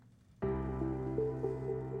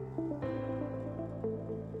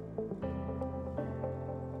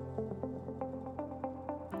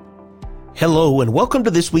Hello and welcome to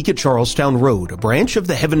This Week at Charlestown Road, a branch of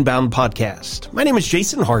the Heaven Bound podcast. My name is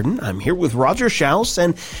Jason Harden. I'm here with Roger Schaus,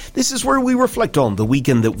 and this is where we reflect on the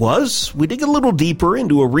weekend that was. We dig a little deeper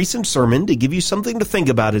into a recent sermon to give you something to think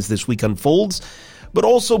about as this week unfolds, but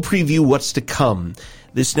also preview what's to come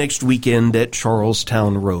this next weekend at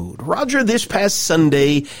Charlestown Road. Roger, this past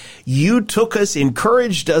Sunday, you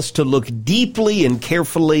encouraged us to look deeply and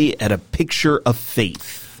carefully at a picture of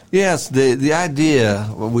faith. Yes, the idea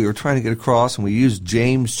what we were trying to get across, and we used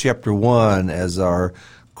James chapter 1 as our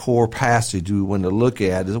core passage we wanted to look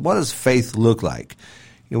at, is what does faith look like?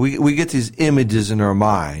 You know, we get these images in our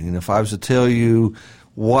mind, and if I was to tell you,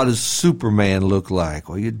 what does Superman look like?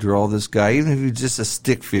 Well, you'd draw this guy, even if he's just a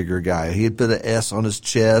stick figure guy. He'd put an S on his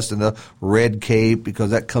chest and a red cape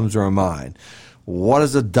because that comes to our mind. What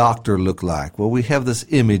does a doctor look like? Well, we have this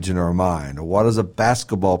image in our mind. Or what is a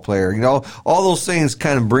basketball player? You know, all those things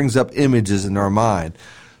kind of brings up images in our mind.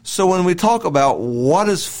 So when we talk about what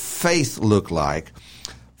does faith look like,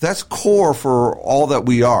 that's core for all that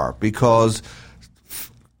we are, because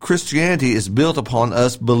Christianity is built upon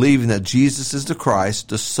us believing that Jesus is the Christ,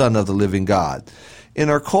 the Son of the living God. In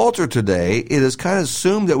our culture today, it is kind of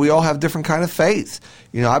assumed that we all have different kind of faith.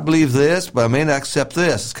 You know, I believe this, but I may not accept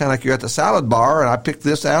this. It's kind of like you're at the salad bar, and I pick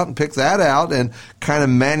this out and pick that out and kind of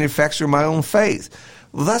manufacture my own faith.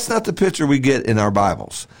 Well, that's not the picture we get in our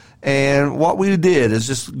Bibles. And what we did is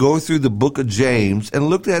just go through the book of James and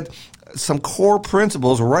looked at some core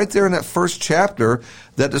principles right there in that first chapter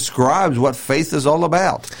that describes what faith is all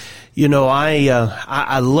about. You know,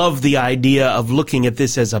 I love the idea of looking at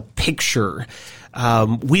this as a picture.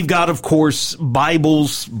 We've got, of course,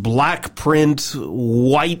 Bibles, black print,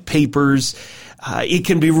 white papers. It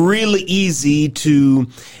can be really easy to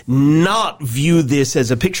not view this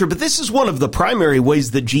as a picture, but this is one of the primary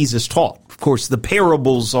ways that Jesus taught. Of course, the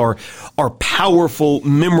parables are powerful,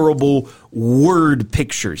 memorable word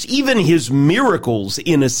pictures. Even his miracles,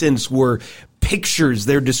 in a sense, were pictures.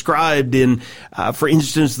 They're described in, for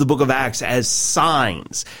instance, the book of Acts as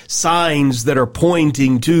signs that are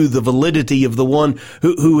pointing to the validity of the one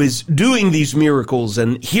who is doing these miracles.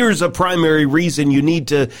 And here's a primary reason you need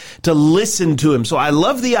to listen to him. So I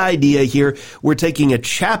love the idea here. We're taking a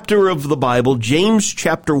chapter of the Bible, James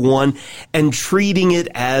chapter 1, and treating it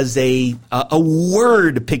as a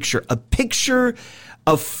word picture, a picture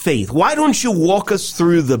of faith. Why don't you walk us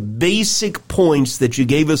through the basic points that you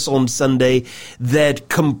gave us on Sunday that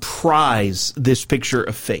comprise this picture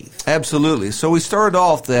of faith? Absolutely. So we started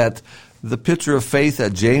off that the picture of faith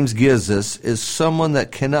that James gives us is someone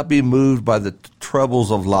that cannot be moved by the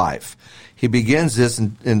troubles of life. He begins this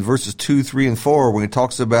in verses 2, 3, and 4 when he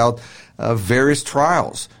talks about various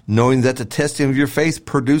trials, knowing that the testing of your faith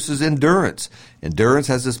produces endurance. Endurance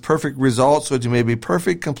has this perfect result so that you may be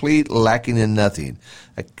perfect, complete, lacking in nothing.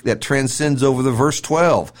 That transcends over the verse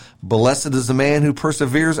 12. Blessed is the man who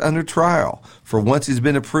perseveres under trial. For once he's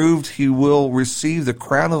been approved, he will receive the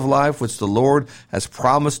crown of life which the Lord has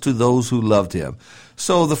promised to those who loved him.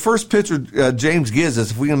 So the first picture James gives us,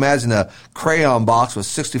 if we can imagine a crayon box with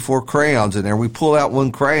 64 crayons in there, we pull out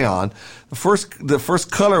one crayon, the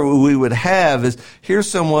first color we would have is, here's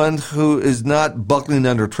someone who is not buckling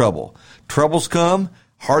under trouble. Troubles come,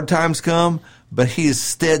 hard times come, but he is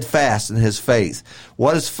steadfast in his faith.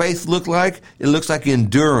 What does faith look like? It looks like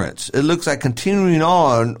endurance. It looks like continuing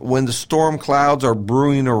on when the storm clouds are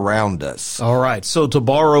brewing around us. All right. So to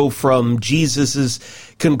borrow from Jesus's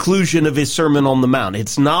conclusion of his Sermon on the Mount,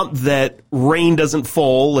 it's not that rain doesn't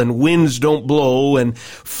fall and winds don't blow and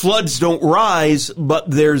floods don't rise, but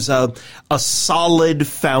there's a solid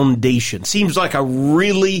foundation. Seems like a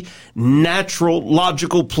really natural,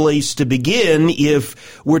 logical place to begin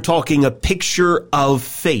if we're talking a picture of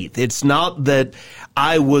faith. It's not that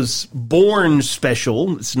I was born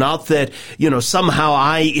special. It's not that, somehow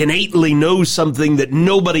I innately know something that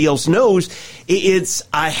nobody else knows. It's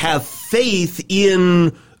I have faith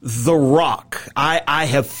in the rock. I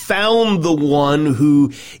have found the one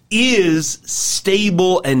who is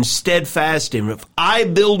stable and steadfast. And if I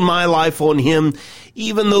build my life on him,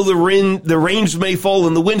 even though the rains may fall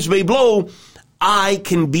and the winds may blow, I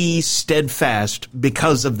can be steadfast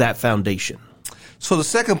because of that foundation. So the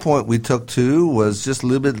second point we took to was just a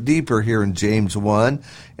little bit deeper here in James 1,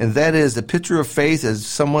 and that is the picture of faith as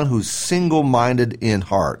someone who's single-minded in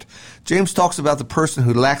heart. James talks about the person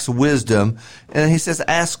who lacks wisdom, and he says,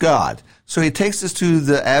 ask God. So he takes us to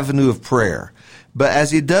the avenue of prayer. But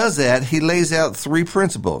as he does that, he lays out three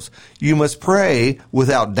principles. You must pray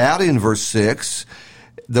without doubting, verse 6.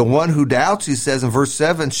 The one who doubts, he says in verse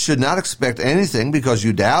 7, should not expect anything because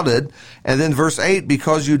you doubted. And then verse 8,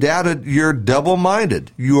 because you doubted, you're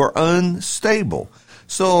double-minded. You are unstable.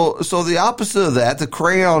 So the opposite of that, the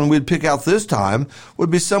crayon we'd pick out this time,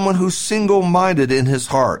 would be someone who's single-minded in his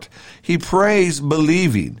heart. He prays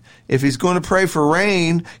believing. If he's going to pray for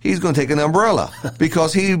rain, he's going to take an umbrella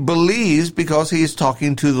because he believes, because he's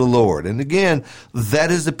talking to the Lord. And again, that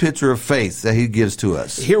is the picture of faith that he gives to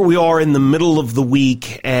us. Here we are in the middle of the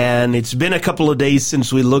week, and it's been a couple of days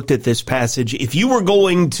since we looked at this passage. If you were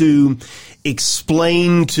going to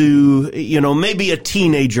explain to, maybe a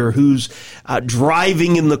teenager who's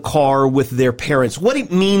driving in the car with their parents what it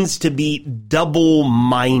means to be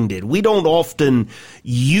double-minded. We don't often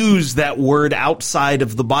use that word outside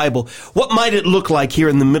of the Bible. What might it look like here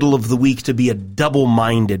in the middle of the week to be a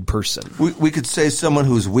double-minded person? We could say someone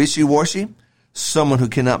who's wishy-washy, someone who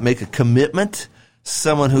cannot make a commitment,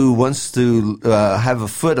 someone who wants to have a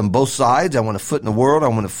foot on both sides. I want a foot in the world. I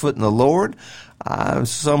want a foot in the Lord.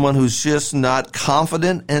 Someone who's just not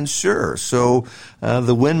confident and sure. So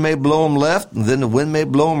the wind may blow him left, and then the wind may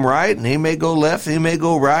blow him right, and he may go left, he may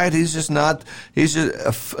go right. He's just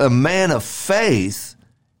a man of faith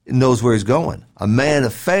knows where he's going. A man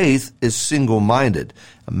of faith is single-minded.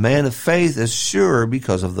 A man of faith is sure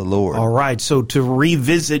because of the Lord. All right, so to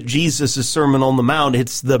revisit Jesus' Sermon on the Mount,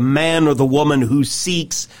 it's the man or the woman who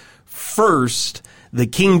seeks first the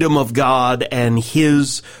kingdom of God and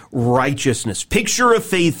his righteousness. Picture of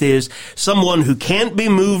faith is someone who can't be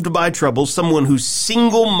moved by trouble, someone who's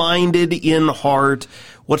single-minded in heart.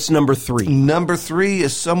 What's number 3? Number 3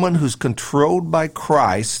 is someone who's controlled by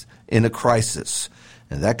Christ in a crisis.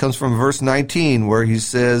 And that comes from verse 19, where he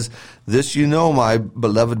says, "This you know, my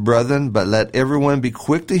beloved brethren, but let everyone be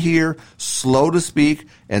quick to hear, slow to speak,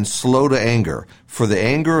 and slow to anger. For the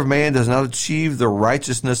anger of man does not achieve the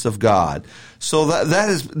righteousness of God." So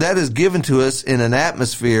that is given to us in an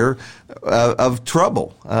atmosphere of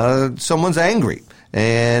trouble. Someone's angry.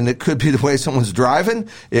 And it could be the way someone's driving.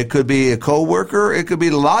 It could be a coworker. It could be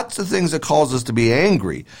lots of things that cause us to be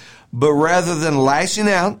angry. But rather than lashing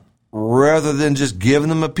out, rather than just giving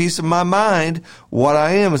them a piece of my mind, what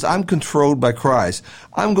I am is I'm controlled by Christ.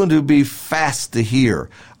 I'm going to be fast to hear.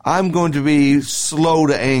 I'm going to be slow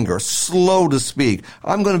to anger, slow to speak.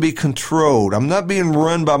 I'm going to be controlled. I'm not being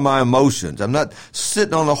run by my emotions. I'm not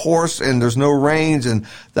sitting on a horse and there's no reins and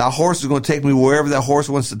that horse is going to take me wherever that horse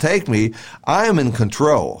wants to take me. I am in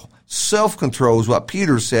control. Self-control is what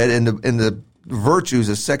Peter said in the virtues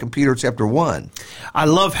of 2 Peter chapter 1. I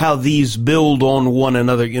love how these build on one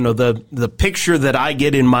another. The picture that I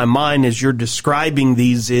get in my mind as you're describing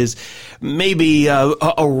these is maybe a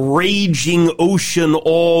raging ocean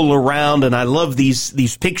all around. And I love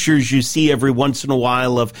these pictures you see every once in a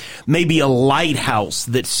while of maybe a lighthouse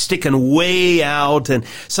that's sticking way out. And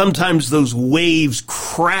sometimes those waves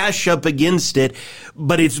crash up against it,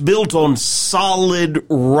 but it's built on solid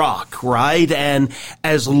rock, right? And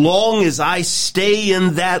as long as I stay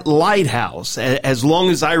in that lighthouse, as long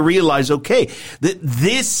as I realize, okay, that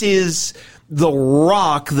this is the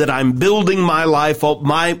rock that I'm building my life up,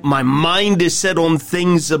 my mind is set on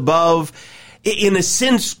things above. In a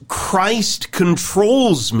sense, Christ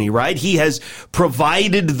controls me, right? He has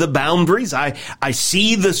provided the boundaries. I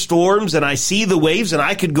see the storms and I see the waves, and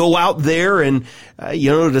I could go out there and,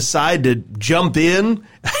 decide to jump in,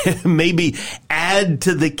 maybe add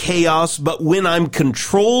to the chaos. But when I'm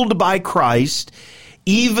controlled by Christ,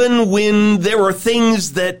 even when there are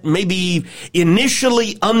things that maybe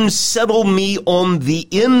initially unsettle me on the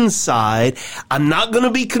inside, I'm not going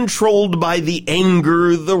to be controlled by the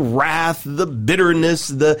anger, the wrath, the bitterness,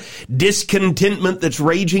 the discontentment that's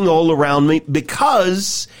raging all around me,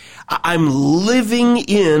 because I'm living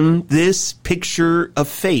in this picture of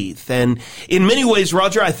faith. And in many ways,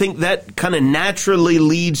 Roger, I think that kind of naturally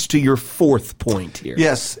leads to your 4th point here.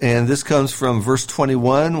 Yes, and this comes from verse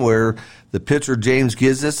 21, where the picture James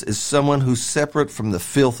gives us is someone who's separate from the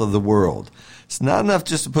filth of the world. It's not enough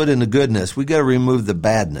just to put in the goodness. We got to remove the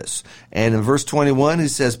badness. And in verse 21, he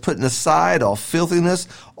says, "Putting aside all filthiness,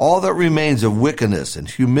 all that remains of wickedness and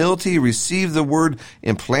humility, receive the word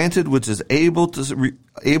implanted, which is able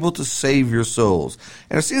to save your souls."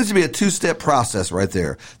 And there seems to be a 2-step process right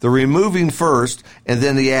there. The removing first, and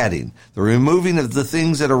then the adding. The removing of the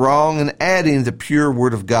things that are wrong and adding the pure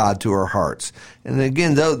word of God to our hearts. And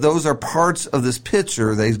again, those are parts of this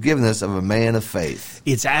picture that he's given us of a man of faith.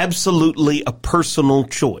 It's absolutely a personal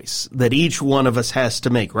choice that each one of us has to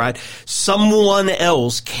make, right? Someone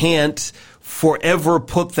else can't forever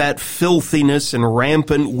put that filthiness and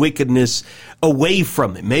rampant wickedness away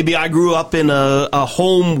from him. Maybe I grew up in a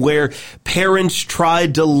home where parents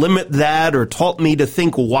tried to limit that or taught me to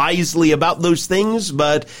think wisely about those things,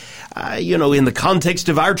 but in the context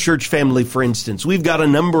of our church family, for instance, we've got a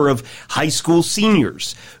number of high school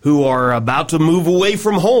seniors who are about to move away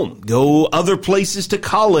from home, go other places to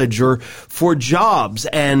college or for jobs.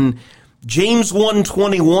 And James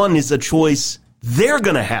 1:21 is a choice they're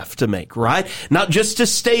going to have to make, right? Not just to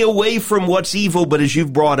stay away from what's evil, but as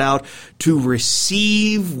you've brought out, to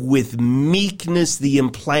receive with meekness the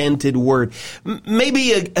implanted word.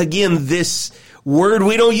 Maybe, again, this word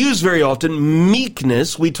we don't use very often,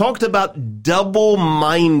 meekness. We talked about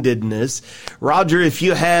double-mindedness. Roger, if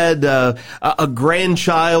you had a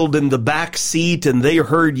grandchild in the back seat and they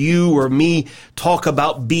heard you or me talk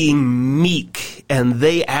about being meek, and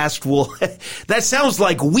they asked, well, that sounds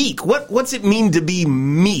like weak. What's it mean to be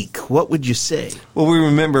meek? What would you say? Well, we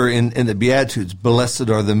remember in the Beatitudes, blessed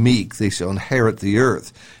are the meek, they shall inherit the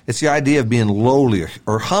earth. It's the idea of being lowly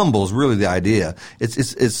or humble is really the idea.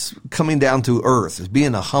 It's coming down to earth. It's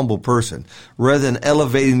being a humble person. Rather than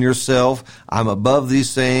elevating yourself, I'm above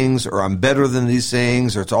these things, or I'm better than these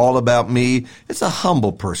things, or it's all about me. It's a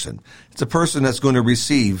humble person. It's a person that's going to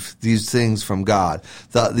receive these things from God.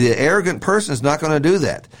 The arrogant person is not going to do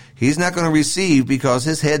that. He's not going to receive because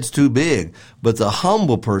his head's too big. But the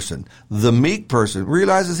humble person, the meek person,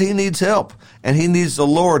 realizes he needs help, and he needs the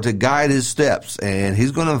Lord to guide his steps, and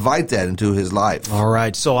he's going to invite that into his life. All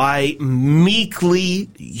right, so I meekly,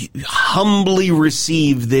 humbly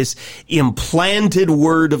receive this implanted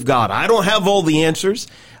word of God. I don't have all the answers.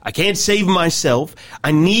 I can't save myself.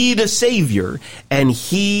 I need a Savior, and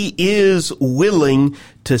He is willing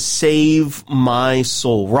to save my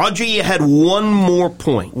soul. Roger, you had one more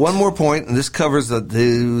point. One more point, and this covers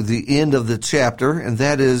the end of the chapter, and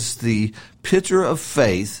that is the picture of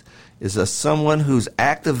faith is someone who's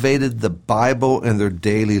activated the Bible in their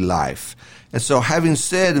daily life. And so having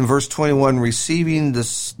said in verse 21, receiving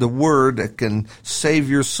the word that can save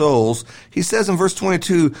your souls, he says in verse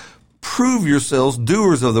 22, prove yourselves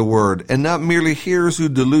doers of the word, and not merely hearers who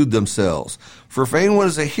delude themselves. For if anyone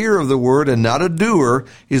is a hearer of the word and not a doer,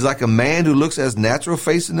 he's like a man who looks at his natural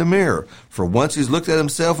face in the mirror. For once he's looked at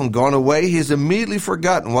himself and gone away, he has immediately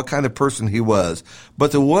forgotten what kind of person he was.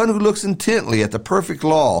 But the one who looks intently at the perfect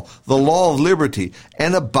law, the law of liberty,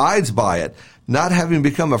 and abides by it, not having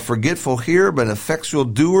become a forgetful hearer, but an effectual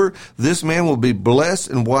doer, this man will be blessed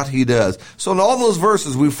in what he does. So in all those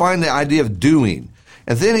verses, we find the idea of doing.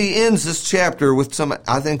 And then he ends this chapter with some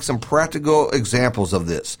practical examples of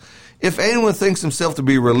this. If anyone thinks himself to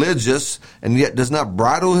be religious and yet does not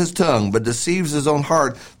bridle his tongue but deceives his own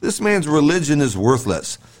heart, this man's religion is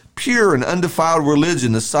worthless. Pure and undefiled religion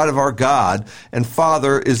in the sight of our God and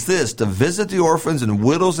Father is this, to visit the orphans and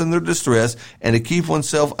widows in their distress and to keep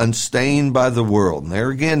oneself unstained by the world. And there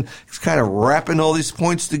again, it's kind of wrapping all these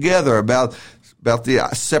points together about the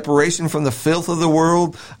separation from the filth of the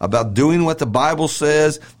world, about doing what the Bible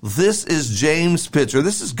says. This is James' picture.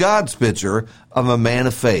 This is God's picture of a man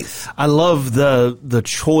of faith. I love the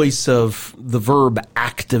choice of the verb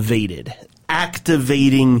activated.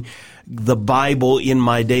 Activating the Bible in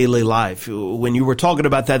my daily life. When you were talking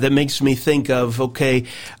about that, that makes me think of,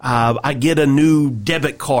 I get a new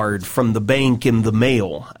debit card from the bank in the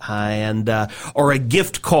mail, or a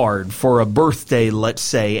gift card for a birthday, let's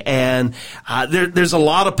say, and there's a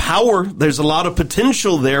lot of power, there's a lot of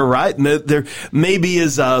potential there, right? And there maybe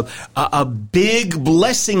is a big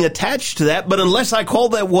blessing attached to that, but unless I call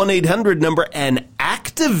that 1-800 number and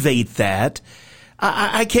activate that,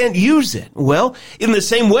 I can't use it. Well, in the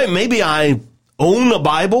same way, maybe I own a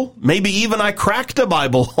Bible. Maybe even I cracked a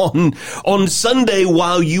Bible on Sunday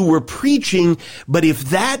while you were preaching. But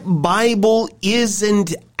if that Bible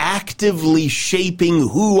isn't actively shaping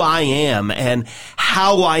who I am and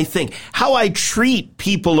how I think, how I treat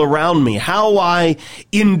people around me, how I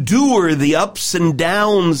endure the ups and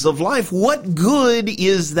downs of life, what good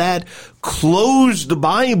is that closed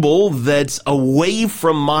Bible that's away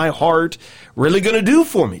from my heart really going to do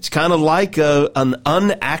for me? It's kind of like an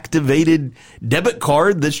unactivated debit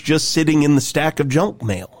card that's just sitting in the stack of junk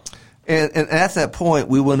mail. And at that point,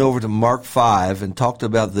 we went over to Mark 5 and talked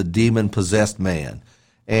about the demon-possessed man.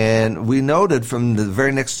 And we noted from the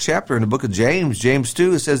very next chapter in the book of James, James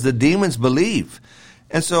 2, it says the demons believe.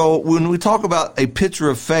 And so when we talk about a picture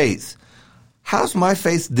of faith, how's my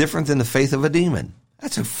faith different than the faith of a demon?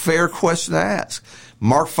 That's a fair question to ask.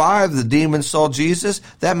 Mark 5, the demon saw Jesus.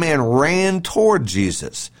 That man ran toward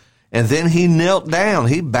Jesus. And then he knelt down.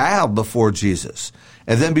 He bowed before Jesus.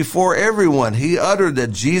 And then before everyone, he uttered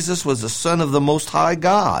that Jesus was the Son of the Most High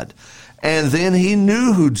God. and then he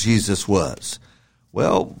knew who Jesus was.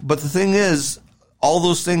 Well, but the thing is, all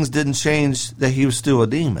those things didn't change that he was still a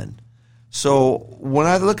demon. So when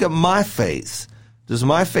I look at my faith, does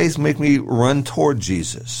my faith make me run toward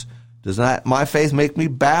Jesus? Does my faith make me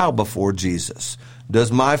bow before Jesus?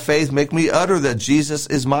 Does my faith make me utter that Jesus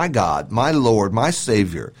is my God, my Lord, my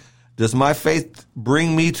Savior? Does my faith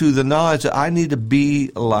bring me to the knowledge that I need to be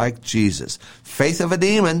like Jesus? Faith of a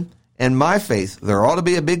demon and my faith, there ought to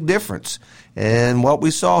be a big difference. And what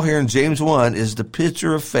we saw here in James 1 is the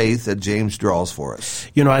picture of faith that James draws for us.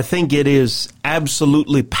 You know, I think it is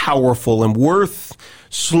absolutely powerful and worth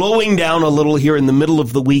slowing down a little here in the middle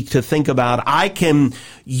of the week to think about. I can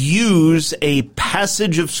use a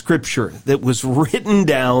passage of Scripture that was written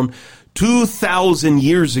down 2,000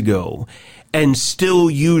 years ago and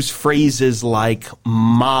still use phrases like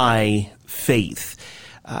my faith.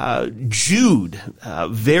 Jude,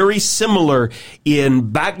 very similar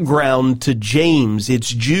in background to James. It's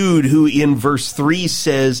Jude who in verse 3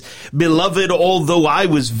 says, "Beloved, although I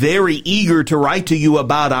was very eager to write to you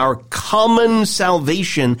about our common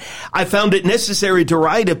salvation, I found it necessary to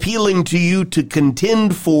write appealing to you to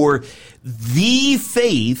contend for the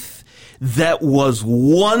faith that was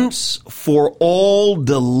once for all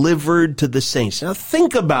delivered to the saints." Now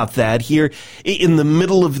think about that here in the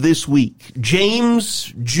middle of this week.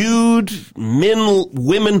 James, Jude, men,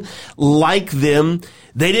 women like them,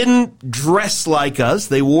 they didn't dress like us.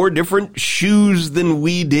 They wore different shoes than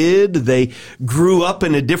we did. They grew up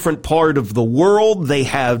in a different part of the world. They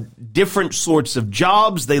have different sorts of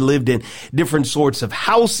jobs. They lived in different sorts of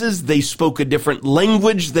houses. They spoke a different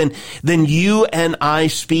language than you and I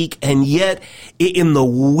speak. And yet, in the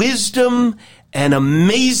wisdom and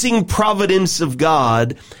amazing providence of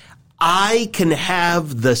God, I can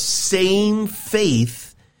have the same faith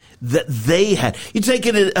that they had. You take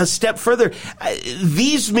it a step further.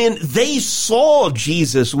 These men, they saw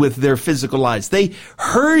Jesus with their physical eyes. They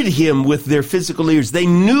heard him with their physical ears. They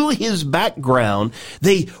knew his background.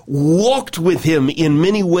 They walked with him in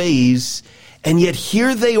many ways. And yet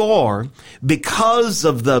here they are, because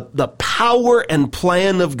of the power and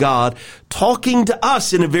plan of God, talking to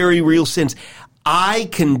us in a very real sense. I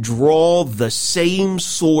can draw the same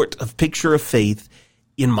sort of picture of faith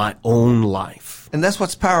in my own life. And that's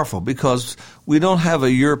what's powerful, because we don't have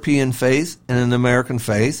a European faith and an American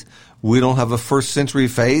faith. We don't have a first century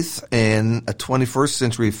faith and a 21st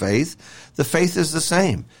century faith. The faith is the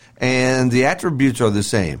same, and the attributes are the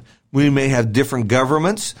same. We may have different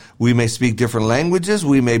governments. We may speak different languages.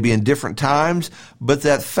 We may be in different times, but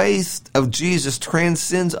that faith of Jesus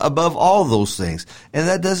transcends above all those things, and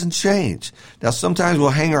that doesn't change. Now, sometimes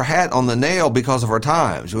we'll hang our hat on the nail because of our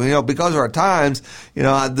times. Because of our times,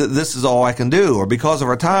 this is all I can do, or because of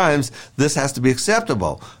our times, this has to be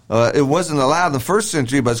acceptable. It wasn't allowed in the first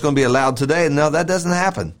century, but it's going to be allowed today. No, that doesn't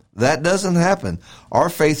happen. That doesn't happen. Our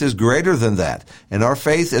faith is greater than that, and our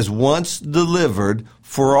faith is once delivered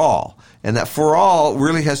for all. And that for all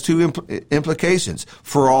really has two implications: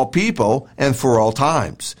 for all people and for all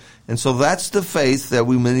times. And so that's the faith that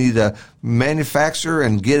we need to manufacture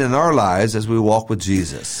and get in our lives as we walk with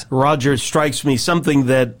Jesus. Roger, it strikes me something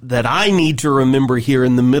that I need to remember here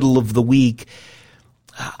in the middle of the week.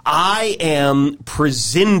 I am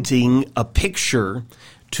presenting a picture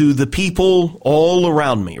to the people all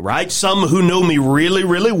around me, right? Some who know me really,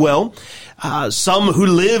 really well. Some who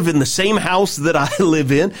live in the same house that I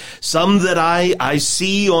live in. Some that I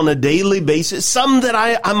see on a daily basis. Some that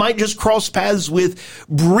I might just cross paths with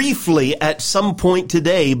briefly at some point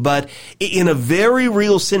today. But in a very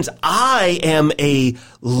real sense, I am a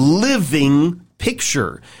living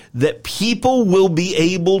picture that people will be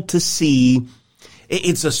able to see.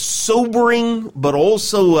 It's a sobering, but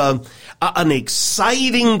also an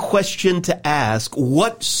exciting question to ask.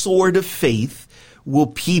 What sort of faith will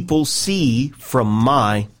people see from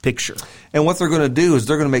my picture? And what they're going to do is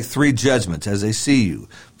they're going to make three judgments as they see you.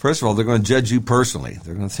 First of all, they're going to judge you personally.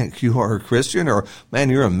 They're going to think you are a Christian, or, man,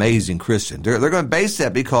 you're an amazing Christian. They're going to base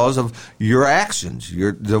that because of your actions,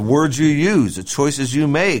 the words you use, the choices you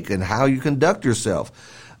make, and how you conduct yourself.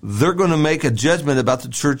 They're going to make a judgment about the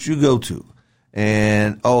church you go to.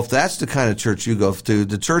 And, if that's the kind of church you go to,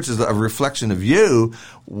 the church is a reflection of you.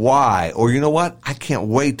 Why? Or, you know what? I can't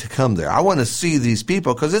wait to come there. I want to see these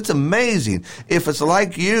people because it's amazing. If it's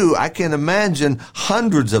like you, I can imagine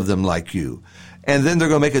hundreds of them like you. And then they're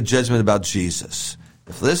going to make a judgment about Jesus.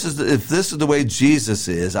 If this is the way Jesus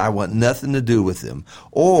is, I want nothing to do with him.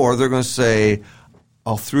 Or they're going to say,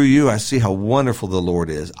 through you, I see how wonderful the Lord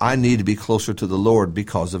is. I need to be closer to the Lord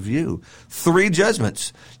because of you. Three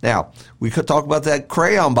judgments. Now, we could talk about that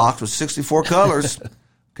crayon box with 64 colors,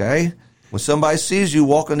 okay? When somebody sees you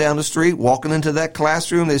walking down the street, walking into that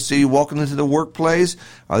classroom, they see you walking into the workplace,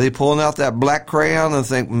 are they pulling out that black crayon and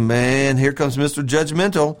think, man, here comes Mr.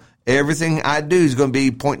 Judgmental. Everything I do, he's going to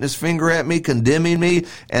be pointing his finger at me, condemning me,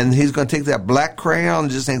 and he's going to take that black crayon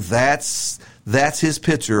and just think that's his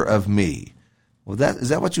picture of me. Well, is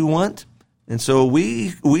that what you want? And so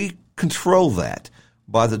we control that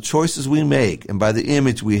by the choices we make and by the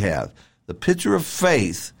image we have. The picture of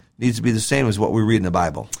faith needs to be the same as what we read in the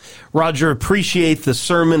Bible. Roger, appreciate the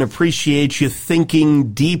sermon, appreciate you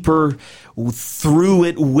thinking deeper through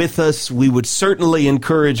it with us. We would certainly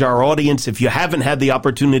encourage our audience, if you haven't had the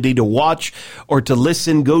opportunity to watch or to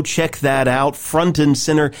listen, go check that out, front and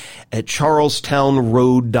center at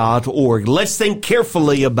charlestownroad.org. Let's think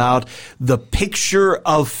carefully about the picture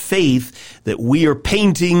of faith that we are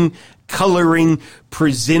painting, coloring,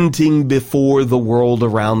 presenting before the world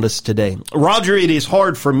around us today. Roger, it is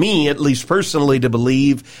hard for me, at least personally, to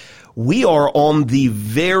believe we are on the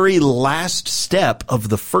very last step of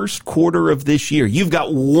the first quarter of this year. You've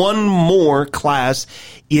got one more class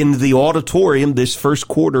in the auditorium this first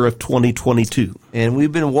quarter of 2022. And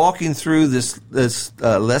we've been walking through this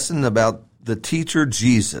lesson about the teacher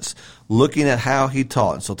Jesus, looking at how he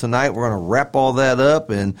taught. And so tonight we're going to wrap all that up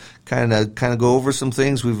and kind of go over some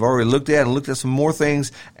things we've already looked at and looked at some more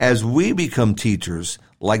things as we become teachers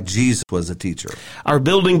like Jesus was a teacher. Our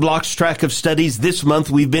Building Blocks track of studies this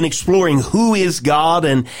month, we've been exploring who is God,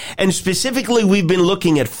 and specifically we've been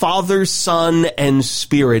looking at Father, Son, and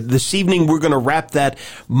Spirit. This evening we're going to wrap that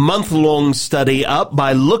month-long study up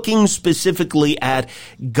by looking specifically at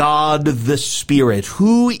God the Spirit.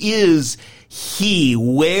 Who is He?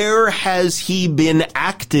 Where has He been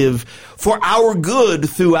active for our good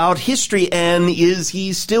throughout history? And is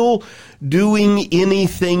He still doing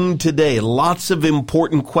anything today? Lots of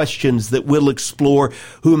important questions that we'll explore.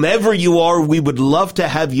 Whomever you are, we would love to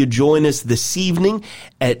have you join us this evening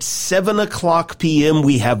at 7:00 p.m.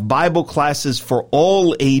 We have Bible classes for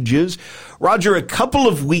all ages. Roger, a couple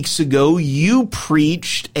of weeks ago, you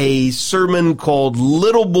preached a sermon called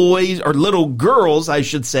Little Boys, or Little Girls, I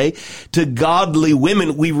should say, to Godly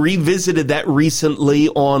Women. We revisited that recently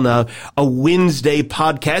on a Wednesday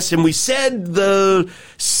podcast, and we said the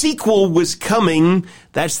sequel was coming.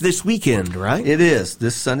 That's this weekend, right? It is.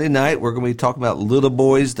 This Sunday night, we're going to be talking about Little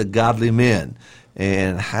Boys to Godly Men,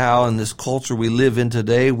 and how in this culture we live in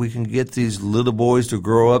today, we can get these little boys to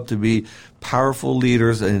grow up to be powerful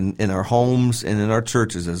leaders in our homes and in our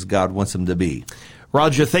churches as God wants them to be.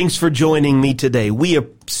 Roger, thanks for joining me today. We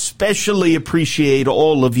especially appreciate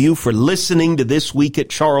all of you for listening to This Week at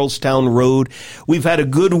Charlestown Road. We've had a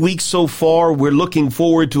good week so far. We're looking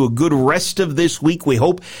forward to a good rest of this week. We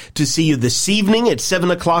hope to see you this evening at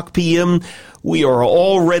 7:00 p.m. We are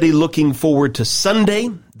already looking forward to Sunday,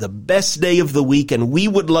 the best day of the week, and we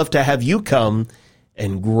would love to have you come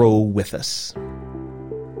and grow with us.